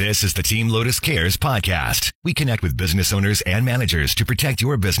This is the Team Lotus Cares podcast. We connect with business owners and managers to protect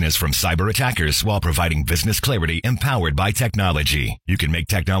your business from cyber attackers while providing business clarity empowered by technology. You can make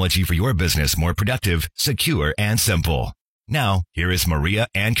technology for your business more productive, secure, and simple. Now, here is Maria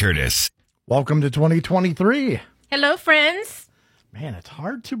and Curtis. Welcome to 2023. Hello, friends. Man, it's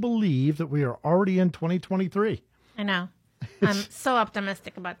hard to believe that we are already in 2023. I know. I'm so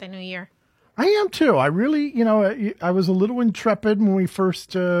optimistic about the new year. I am too. I really, I was a little intrepid when we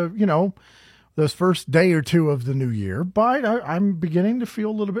first, those first day or two of the new year, but I'm beginning to feel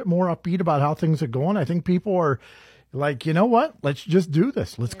a little bit more upbeat about how things are going. I think people are like, you know what? Let's just do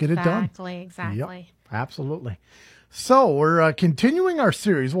this. Let's get it done. Exactly. Yep, absolutely. So we're continuing our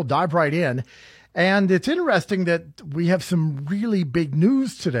series. We'll dive right in. And it's interesting that we have some really big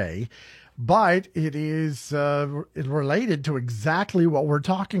news today, but it is related to exactly what we're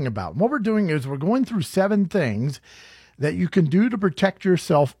talking about. And what we're doing is we're going through 7 things that you can do to protect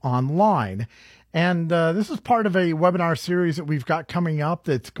yourself online. And this is part of a webinar series that we've got coming up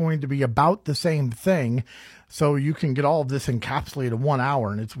that's going to be about the same thing. So you can get all of this encapsulated in 1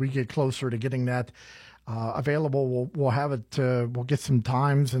 hour. And as we get closer to getting that available, we'll have it. We'll get some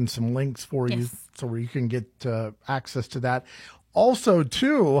times and some links for you so where you can get access to that. Also,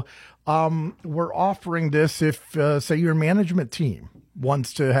 too, we're offering this if, say, your management team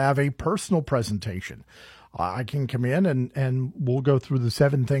wants to have a personal presentation. I can come in and we'll go through the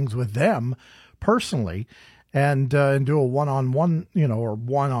 7 things with them personally and do a one-on-one, or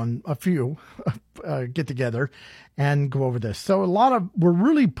one on a few get together and go over this. So we're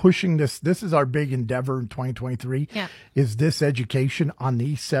really pushing this. This is our big endeavor in 2023. Yeah. Is this education on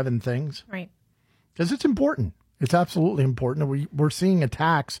these 7 things? Right. Because it's important. It's absolutely important. We're seeing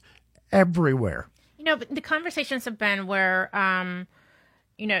attacks everywhere. But the conversations have been where,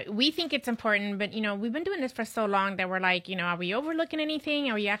 we think it's important, but, we've been doing this for so long that we're like, are we overlooking anything?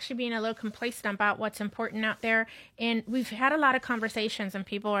 Are we actually being a little complacent about what's important out there? And we've had a lot of conversations and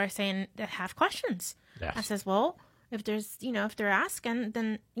people are saying that have questions. Yes. I says, well, if there's, if they're asking,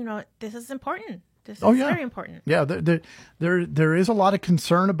 then, this is important. This is very important. Yeah, there is a lot of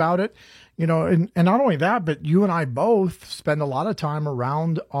concern about it, and not only that, but you and I both spend a lot of time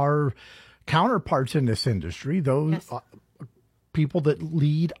around our counterparts in this industry, those people that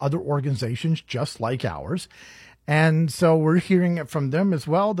lead other organizations just like ours. And so we're hearing it from them as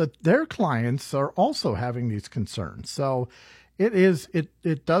well, that their clients are also having these concerns. So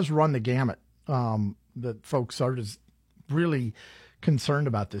it does run the gamut, that folks are just really concerned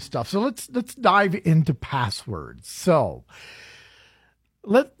about this stuff. So let's dive into passwords. So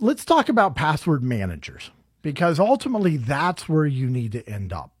let's talk about password managers, because ultimately that's where you need to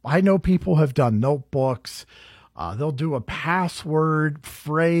end up. I know people have done notebooks. They'll do a password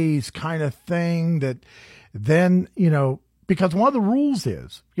phrase kind of thing that then, because one of the rules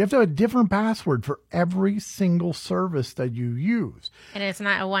is you have to have a different password for every single service that you use. And it's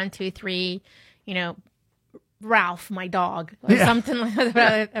not a 1, 2, 3, Ralph, my dog, or something like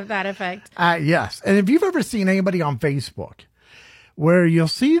that, of that effect. Yes. And if you've ever seen anybody on Facebook where you'll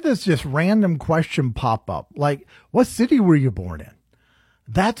see this just random question pop up, like, what city were you born in?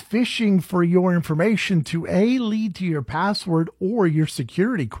 That's phishing for your information to lead to your password or your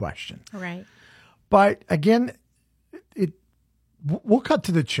security question. Right. But again, we'll cut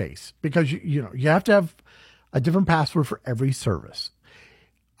to the chase, because you have to have a different password for every service.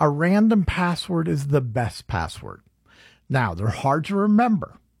 A random password is the best password. Now, they're hard to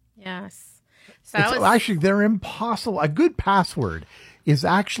remember. Yes. Actually, they're impossible. A good password is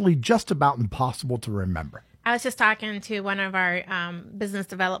actually just about impossible to remember. I was just talking to one of our business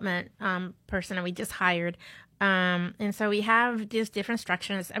development person that we just hired. And so we have these different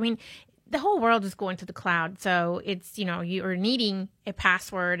instructions. I mean, the whole world is going to the cloud. So it's, you're needing a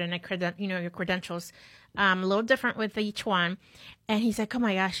password and your credentials, a little different with each one. And he's like, oh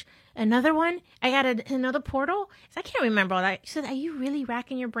my gosh, another one? I got another portal? I can't remember all that. He said, are you really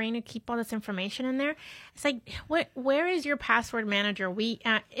racking your brain to keep all this information in there? It's like, where is your password manager? We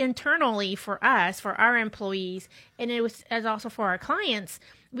internally for us, for our employees, and it was as also for our clients,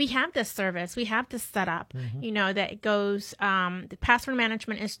 we have this service, we have this setup, that goes, the password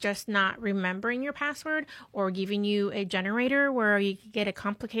management is just not remembering your password or giving you a generator where you get a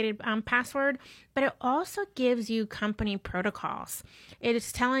complicated password, but it also gives you company protocols. It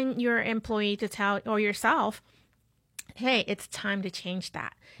is telling your employee to tell, or yourself, hey, it's time to change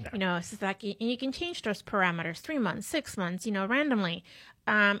that. Yeah. It's like, and you can change those parameters 3 months, 6 months, randomly.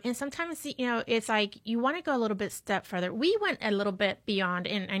 And sometimes, it's like you want to go a little bit step further. We went a little bit beyond,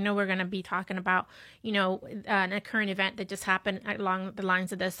 and I know we're going to be talking about, a current event that just happened along the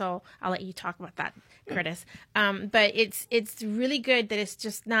lines of this. So I'll let you talk about that, Curtis. But it's really good that it's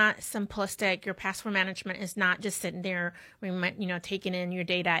just not simplistic. Your password management is not just sitting there, taking in your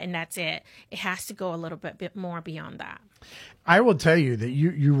data and that's it. It has to go a little bit more beyond that. I will tell you that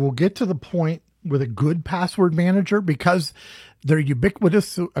you will get to the point with a good password manager, because they're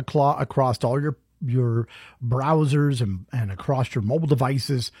ubiquitous across all your browsers and across your mobile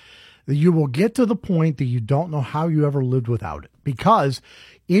devices, that you will get to the point that you don't know how you ever lived without it, because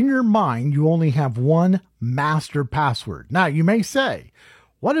in your mind, you only have one master password. Now, you may say,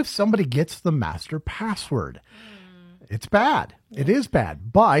 what if somebody gets the master password? It's bad. It is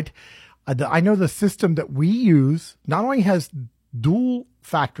bad. But I know the system that we use not only has dual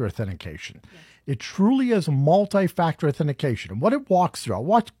factor authentication, it truly is multi-factor authentication. And what it walks through, I'll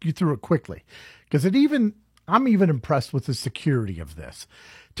walk you through it quickly, because I'm even impressed with the security of this.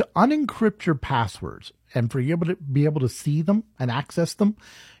 To unencrypt your passwords and for you to be able to see them and access them,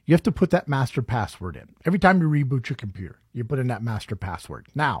 you have to put that master password in. Every time you reboot your computer, you put in that master password.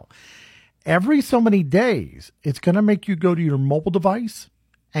 Now, every so many days, it's going to make you go to your mobile device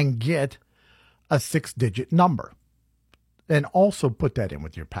and get a 6-digit number and also put that in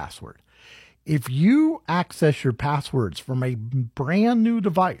with your password. If you access your passwords from a brand new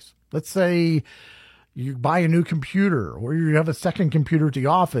device, let's say you buy a new computer or you have a second computer at the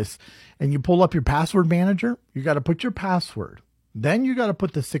office and you pull up your password manager, you got to put your password. Then you got to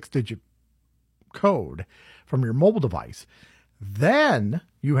put the 6-digit code from your mobile device. Then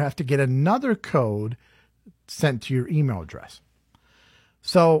you have to get another code sent to your email address.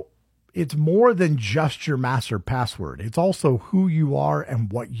 So it's more than just your master password. It's also who you are and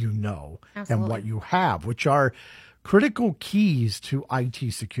what you know. Absolutely. And what you have, which are critical keys to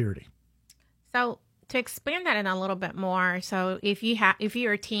IT security. So to expand that in a little bit more, so if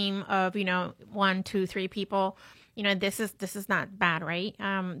you're a team of 1, 2, 3 people, this is not bad, right?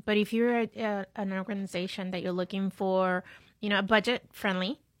 But if you're an organization that you're looking for, a budget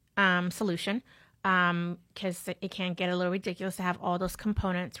friendly solution, because it can get a little ridiculous to have all those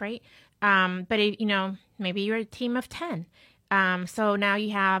components, right? But maybe you're a team of 10. So now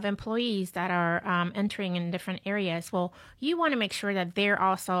you have employees that are entering in different areas. Well, you want to make sure that they're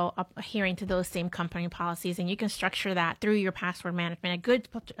also adhering to those same company policies, and you can structure that through your password management. A good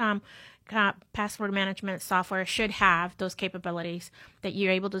password management software should have those capabilities that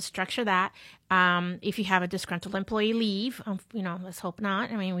you're able to structure that. If you have a disgruntled employee leave, let's hope not.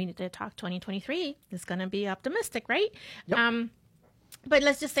 I mean, we need to talk 2023. It's going to be optimistic, right? Yep. But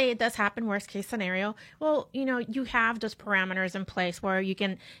let's just say it does happen, worst case scenario. Well, you have those parameters in place where you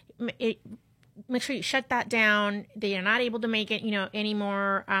can make sure you shut that down. They are not able to make it, any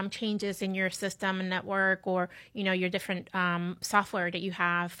more changes in your system and network, or, your different software that you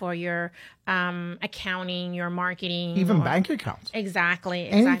have for your accounting, your marketing. Even bank accounts. Exactly.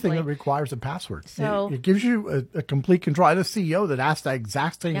 Anything that requires a password. So it gives you a complete control. I had a CEO that asked that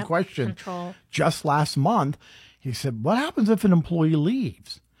exact same question just last month. He said, what happens if an employee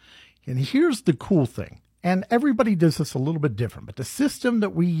leaves? And here's the cool thing. And everybody does this a little bit different, but the system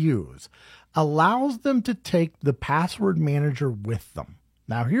that we use allows them to take the password manager with them.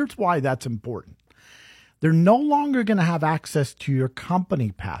 Now, here's why that's important. They're no longer going to have access to your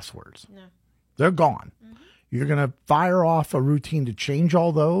company passwords. No. They're gone. Mm-hmm. You're going to fire off a routine to change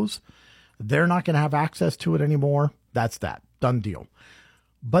all those. They're not going to have access to it anymore. That's that. Done deal.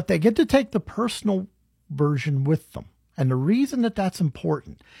 But they get to take the personal version with them. And the reason that that's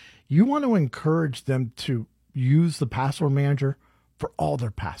important, you want to encourage them to use the password manager for all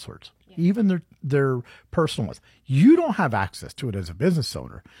their passwords, even their personal ones. You don't have access to it as a business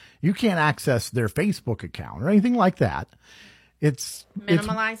owner. You can't access their Facebook account or anything like that.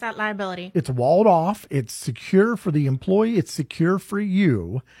 Minimize that liability. It's walled off. It's secure for the employee. It's secure for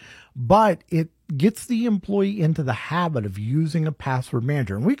you, but it gets the employee into the habit of using a password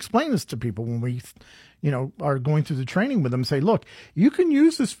manager. And we explain this to people when we are going through the training with them, say, look, you can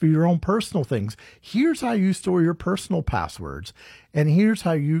use this for your own personal things. Here's how you store your personal passwords. And here's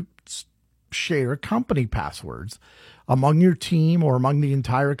how you share company passwords among your team or among the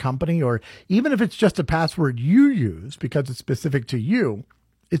entire company. Or even if it's just a password you use because it's specific to you,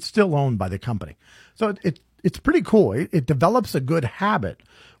 it's still owned by the company. So it's pretty cool. It develops a good habit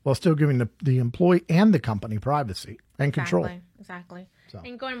while still giving the employee and the company privacy and control. Exactly. So.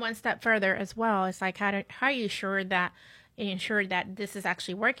 And going one step further as well, it's like how are you ensure that this is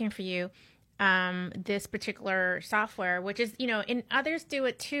actually working for you, this particular software, which is, and others do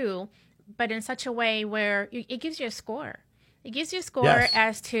it too, but in such a way where it gives you a score. It gives you a score Yes.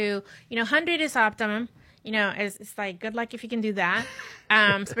 as to, 100 is optimum. It's like good luck if you can do that,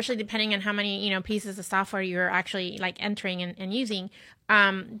 especially depending on how many, pieces of software you're actually like entering and using.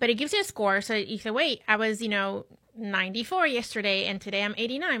 But it gives you a score. So you say, wait, I was, 94 yesterday and today I'm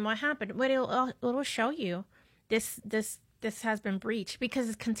 89. What happened? But it'll show you this has been breached because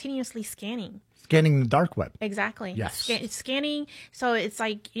it's continuously scanning. Scanning the dark web. Exactly. Yes. It's scanning. So it's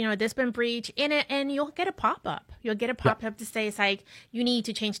like, this been breached in it, and you'll get a pop-up. You'll get a pop-up to say, it's like, you need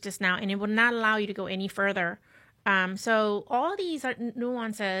to change this now, and it will not allow you to go any further. So all these are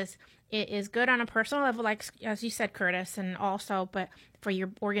nuances. It is good on a personal level, like, as you said, Curtis, and also, but for your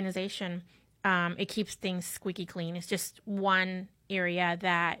organization, it keeps things squeaky clean. It's just one area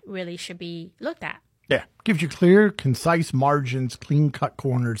that really should be looked at. Yeah. Gives you clear, concise margins, clean-cut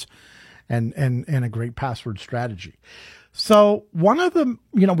corners, and a great password strategy. So one of them,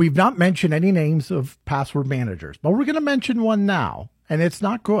 we've not mentioned any names of password managers, but we're going to mention one now, and it's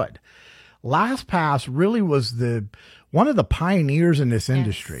not good. LastPass really was one of the pioneers in this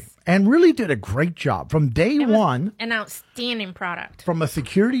industry and really did a great job from day one. An outstanding product. From a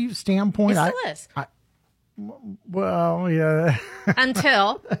security standpoint, it still is. Well, yeah.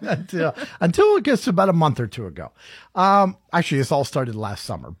 Until it gets about a month or two ago. Actually, this all started last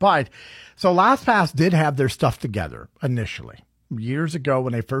summer. But so LastPass did have their stuff together initially. Years ago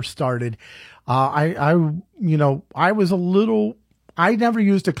when they first started, I never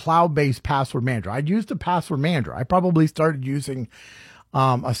used a cloud-based password manager. I'd used a password manager. I probably started using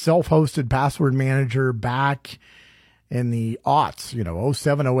a self-hosted password manager back in the aughts,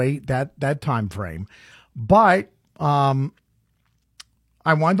 07, 08, that time frame. But I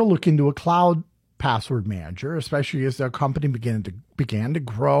wanted to look into a cloud password manager, especially as our company began to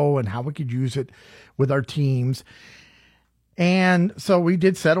grow and how we could use it with our teams. And so we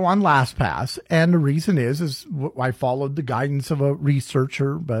did settle on LastPass. And the reason is I followed the guidance of a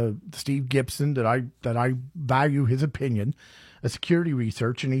researcher, Steve Gibson, that I value his opinion, a security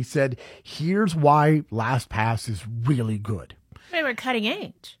research. And he said, here's why LastPass is really good. They were cutting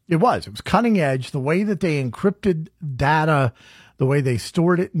edge. It was cutting edge. The way that they encrypted data, the way they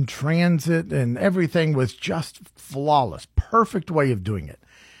stored it in transit, and everything was just flawless. Perfect way of doing it.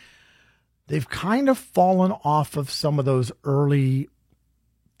 They've kind of fallen off of some of those early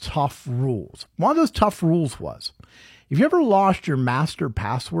tough rules. One of those tough rules was, if you ever lost your master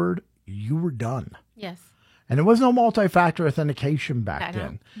password, you were done. Yes. And there was no multi-factor authentication back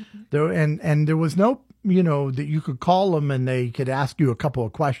then. Mm-hmm. And there was no, that you could call them and they could ask you a couple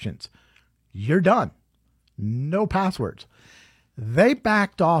of questions. You're done. No passwords. They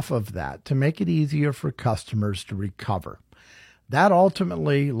backed off of that to make it easier for customers to recover. That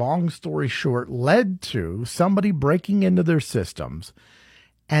ultimately, long story short, led to somebody breaking into their systems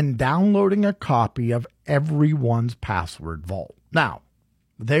and downloading a copy of everyone's password vault. Now,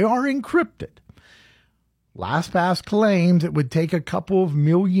 they are encrypted. LastPass claims it would take a couple of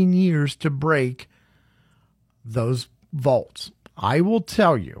million years to break those vaults. I will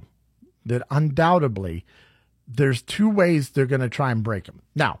tell you that undoubtedly there's two ways they're going to try and break them.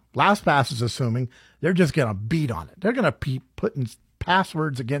 Now, LastPass is assuming they're just going to beat on it. They're going to be putting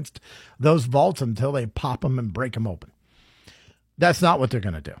passwords against those vaults until they pop them and break them open. That's not what they're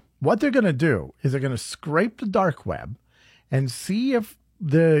going to do. What they're going to do is they're going to scrape the dark web and see if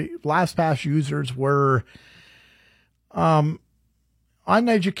the LastPass users were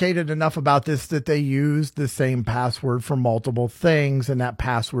uneducated enough about this that they used the same password for multiple things, and that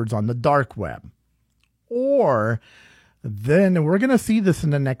password's on the dark web. Or then we're going to see this in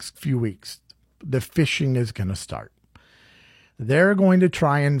the next few weeks. The phishing is going to start. They're going to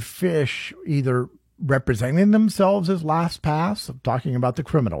try and phish either representing themselves as LastPass, I'm talking about the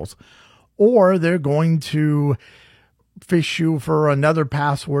criminals, or they're going to phish you for another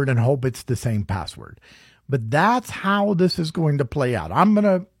password and hope it's the same password. But that's how this is going to play out.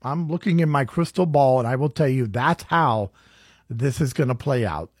 I'm looking in my crystal ball, and I will tell you that's how this is going to play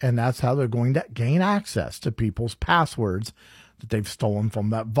out. And that's how they're going to gain access to people's passwords that they've stolen from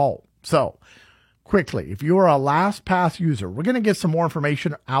that vault. So quickly, if you are a LastPass user, we're going to get some more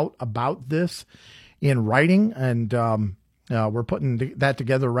information out about this in writing. And we're putting that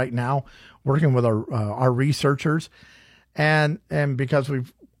together right now, working with our researchers. And because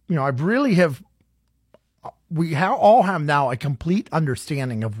we all have now a complete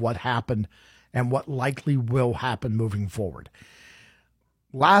understanding of what happened and what likely will happen moving forward.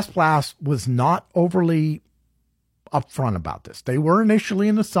 LastPass was not overly upfront about this. They were initially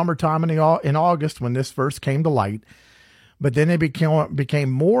in the summertime in August when this first came to light, but then it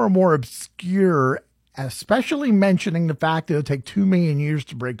became more and more obscure, especially mentioning the fact that it'll take 2 million years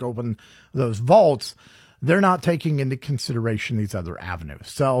to break open those vaults. they're not taking into consideration these other avenues.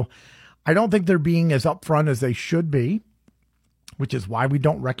 So I don't think they're being as upfront as they should be, which is why we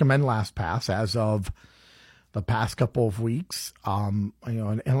don't recommend LastPass as of the past couple of weeks. And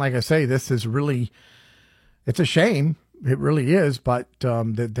like I say, this is really, it's a shame. It really is, but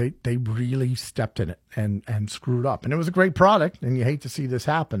they really stepped in it and screwed up. And it was a great product, and you hate to see this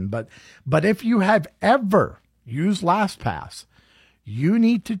happen. But if you have ever used LastPass, you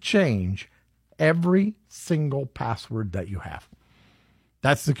need to change every single password that you have.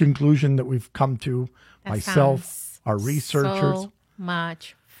 That's the conclusion that we've come to. That myself, our researchers. So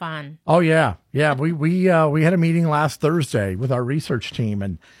much fun. Oh yeah, yeah. We had a meeting last Thursday with our research team,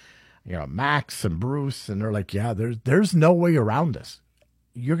 and Max and Bruce, and they're like, yeah, there's no way around this.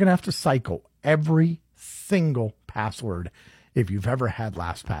 You're gonna have to cycle every single password if you've ever had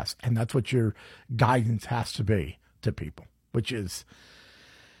LastPass, and that's what your guidance has to be to people, which is.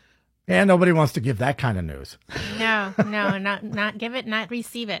 And nobody wants to give that kind of news. No, not give it, not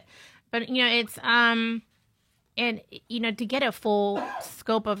receive it. But it's and to get a full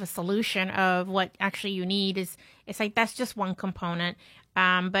scope of a solution of what actually you need it's like that's just one component.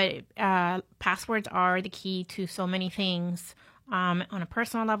 But passwords are the key to so many things on a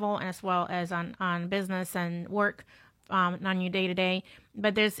personal level as well as on business and work on your day to day.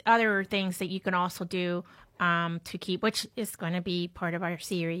 But there's other things that you can also do to keep, which is going to be part of our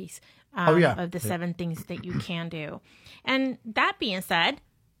series of the 7 things that you can do. And that being said,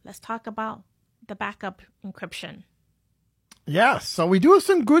 let's talk about the backup encryption. Yes, so we do have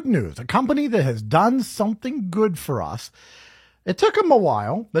some good news. A company that has done something good for us. It took them a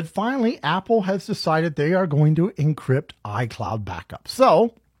while, but finally Apple has decided they are going to encrypt iCloud backup.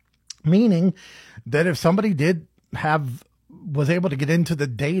 So, meaning that if somebody was able to get into the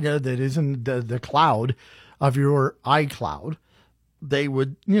data that is in the cloud of your iCloud, they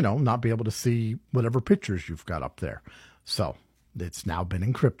would, not be able to see whatever pictures you've got up there. So it's now been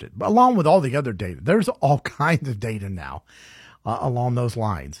encrypted, but along with all the other data. There's all kinds of data now along those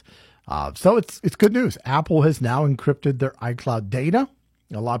lines. So it's good news. Apple has now encrypted their iCloud data.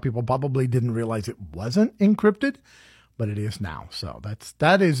 A lot of people probably didn't realize it wasn't encrypted, but it is now. So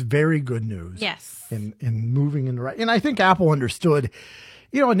that is very good news. Yes. In moving in the right. And I think Apple understood,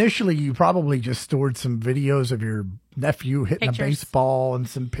 initially you probably just stored some videos of your nephew hitting a baseball and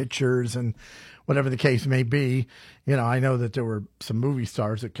some pictures and whatever the case may be. I know that there were some movie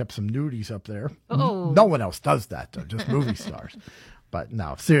stars that kept some nudies up there. Oh. No one else does that, though, just movie stars. But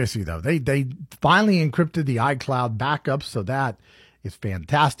no, seriously, though, they finally encrypted the iCloud backup. So that is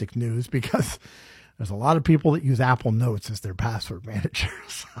fantastic news because there's a lot of people that use Apple Notes as their password manager.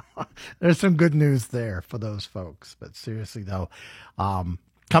 So there's some good news there for those folks. But seriously, though,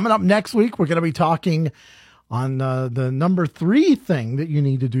 coming up next week, we're going to be talking on the number 3 thing that you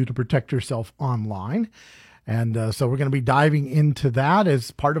need to do to protect yourself online. And so we're going to be diving into that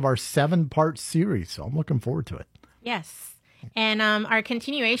as part of our 7-part series. So I'm looking forward to it. Yes. And our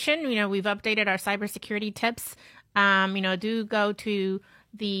continuation, we've updated our cybersecurity tips. Do go to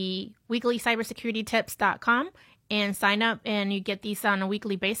the weeklycybersecuritytips.com and sign up, and you get these on a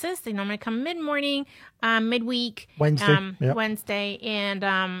weekly basis. They normally come mid-morning, midweek, Wednesday, and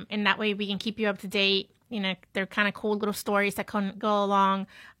that way we can keep you up to date. They're kind of cool little stories that can go along,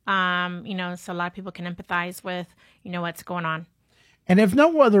 so a lot of people can empathize with, what's going on. And if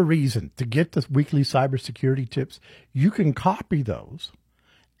no other reason to get the weekly cybersecurity tips, you can copy those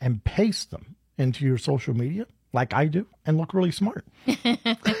and paste them into your social media like I do and look really smart.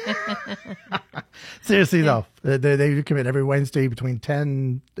 Seriously, though, they come in every Wednesday between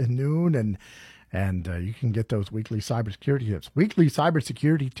 10 and noon, and you can get those weekly cybersecurity tips.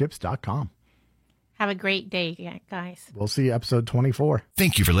 weeklycybersecuritytips.com. Have a great day, guys. We'll see you episode 24.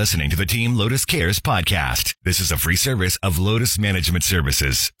 Thank you for listening to the Team Lotus Cares podcast. This is a free service of Lotus Management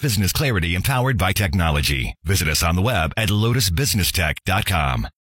Services. Business clarity empowered by technology. Visit us on the web at lotusbusinesstech.com.